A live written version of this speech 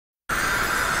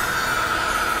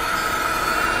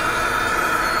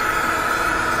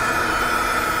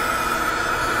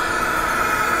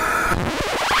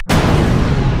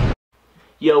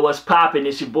Yo, what's poppin'?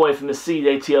 It's your boy from the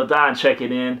ATL Don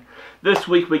checking in. This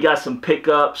week we got some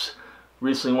pickups.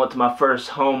 Recently went to my first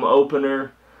home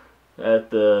opener at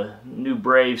the new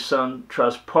Brave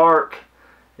SunTrust Park.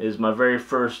 It is my very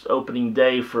first opening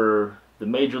day for the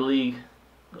Major League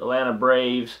Atlanta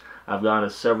Braves. I've gone to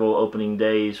several opening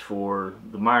days for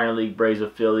the minor league Braves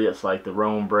affiliates like the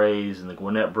Rome Braves and the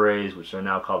Gwinnett Braves, which are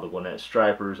now called the Gwinnett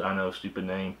Stripers. I know, stupid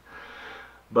name.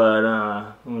 But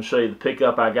I'm going to show you the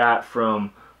pickup I got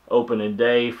from opening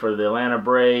day for the Atlanta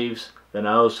Braves. Then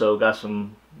I also got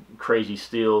some crazy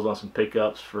steals on some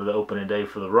pickups for the opening day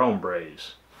for the Rome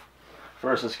Braves.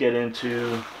 First, let's get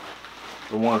into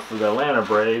the one for the Atlanta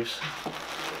Braves.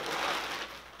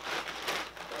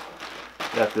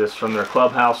 Got this from their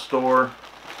clubhouse store.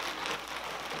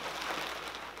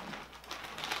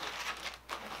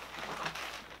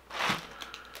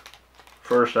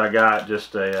 First, I got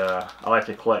just a, I like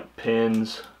to collect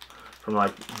pins from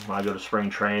like when I go to spring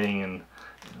training and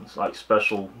it's like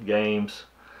special games.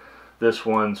 This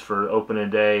one's for opening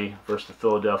day versus the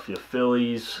Philadelphia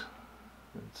Phillies.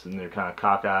 It's in there kind of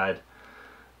cockeyed.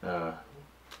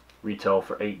 Retail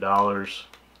for $8.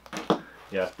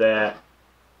 Got that.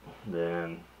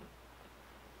 Then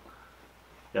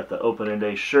got the opening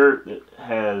day shirt that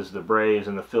has the Braves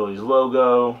and the Phillies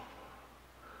logo.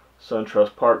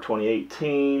 SunTrust Park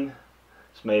 2018.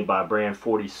 It's made by brand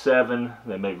 47.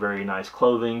 They make very nice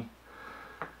clothing.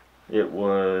 It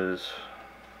was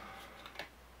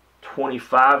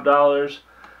 $25.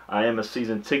 I am a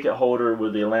season ticket holder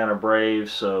with the Atlanta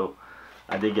Braves, so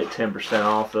I did get 10%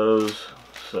 off those.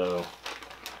 So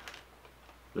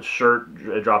the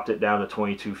shirt dropped it down to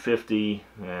 $22.50,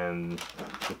 and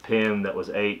the pin that was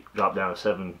 $8 dropped down to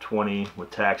 $7.20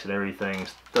 with tax and everything.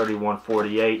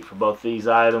 $31.48 for both these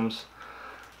items.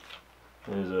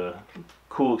 It was a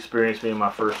cool experience being my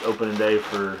first opening day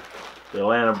for the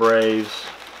Atlanta Braves.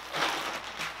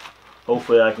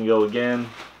 Hopefully I can go again.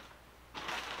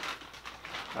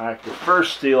 Alright, the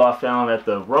first steal I found at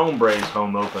the Rome Braves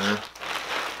home opener.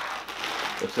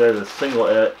 It's they're the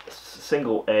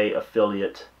single A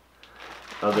affiliate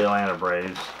of the Atlanta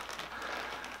Braves.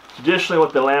 Traditionally,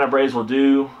 what the Atlanta Braves will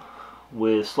do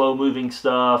with slow moving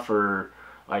stuff or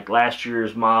like last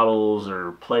year's models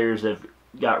or players they've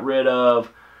got rid of,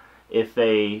 if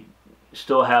they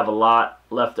still have a lot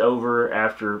left over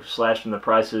after slashing the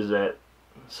prices at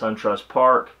SunTrust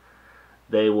Park,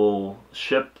 they will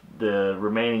ship the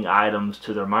remaining items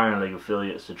to their minor league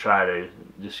affiliates to try to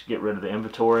just get rid of the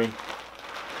inventory.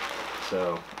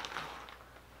 So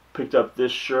picked up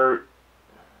this shirt,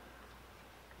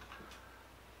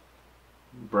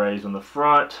 Braves on the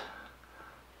front.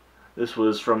 This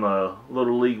was from a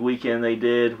Little League weekend they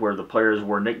did where the players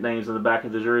wore nicknames in the back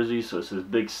of the jersey. So it says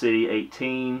Big City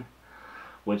 18,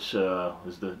 which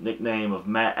is the nickname of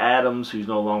Matt Adams, who's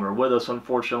no longer with us,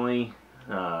 unfortunately.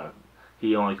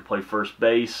 He only could play first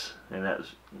base, and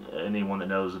that's anyone that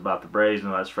knows about the Braves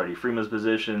knows that's Freddie Freeman's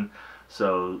position.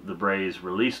 So the Braves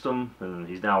released him, and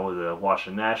he's now with the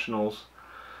Washington Nationals.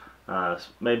 It's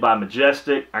made by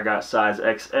Majestic. I got size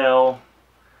XL.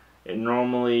 It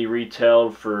normally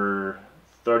retailed for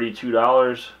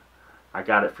 $32. I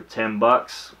got it for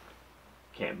 $10.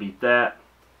 Can't beat that.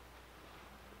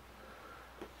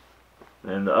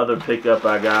 And the other pickup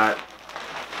I got,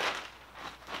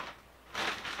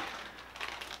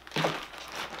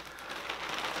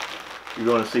 you're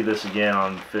going to see this again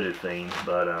on Fitted Fiend,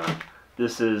 but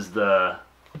this is the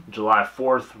July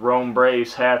 4th Rome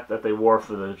Braves hat that they wore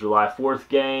for the July 4th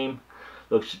game.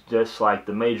 Looks just like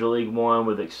the Major League one,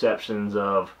 with exceptions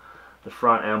of the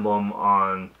front emblem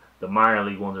on the minor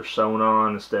league ones are sewn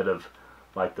on instead of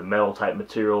like the metal type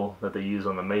material that they use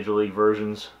on the Major League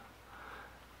versions.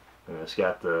 And it's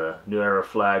got the New Era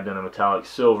flag done in metallic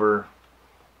silver,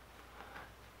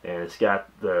 and it's got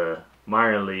the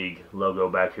minor league logo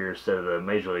back here instead of the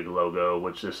Major League logo,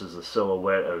 which this is a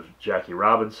silhouette of Jackie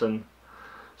Robinson.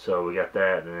 So we got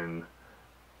that in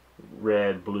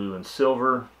red, blue, and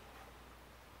silver.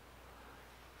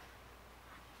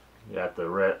 Got the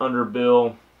red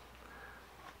underbill.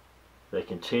 They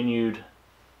continued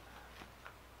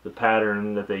the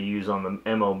pattern that they use on the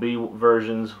MLB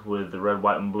versions with the red,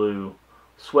 white, and blue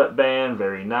sweatband.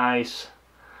 Very nice.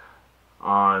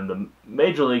 On the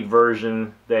Major League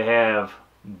version, they have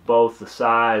both the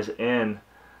size and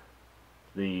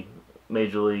the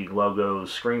Major League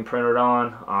logos screen printed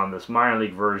on. On this minor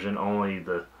league version, only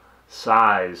the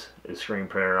size is screen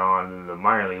printed on and the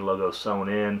minor league logo sewn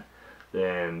in.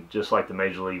 Then, just like the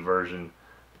Major League version,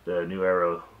 the New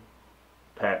Era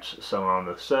patch sewn on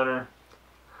the center.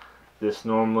 This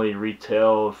normally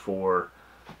retailed for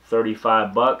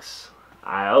 $35.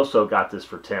 I also got this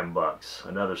for 10 bucks.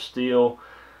 Another steal.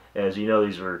 As you know,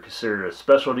 these were considered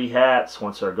specialty hats.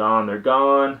 Once they're gone, they're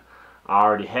gone. I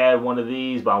already had one of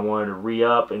these, but I wanted to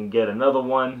re-up and get another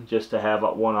one just to have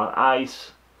one on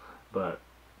ice. But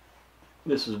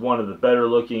this is one of the better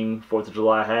looking 4th of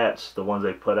July hats. The ones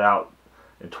they put out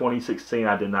in 2016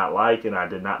 I did not like, and I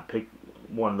did not pick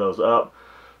one of those up.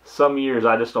 Some years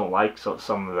I just don't like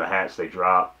some of the hats they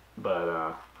drop,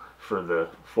 but for the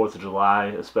 4th of July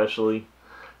especially.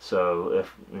 So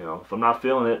if I'm not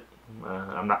feeling it,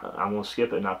 I'm gonna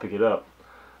skip it and not pick it up.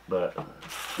 But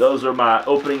those are my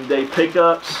opening day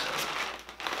pickups.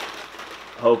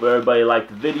 Hope everybody liked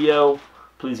the video.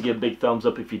 Please give a big thumbs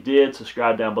up if you did.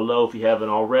 Subscribe down below if you haven't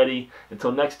already.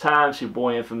 Until next time, it's your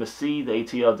boy Infamous C, the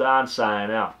ATL Don,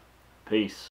 signing out.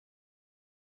 Peace.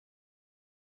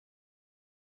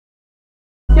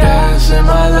 Gas in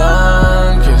my lungs.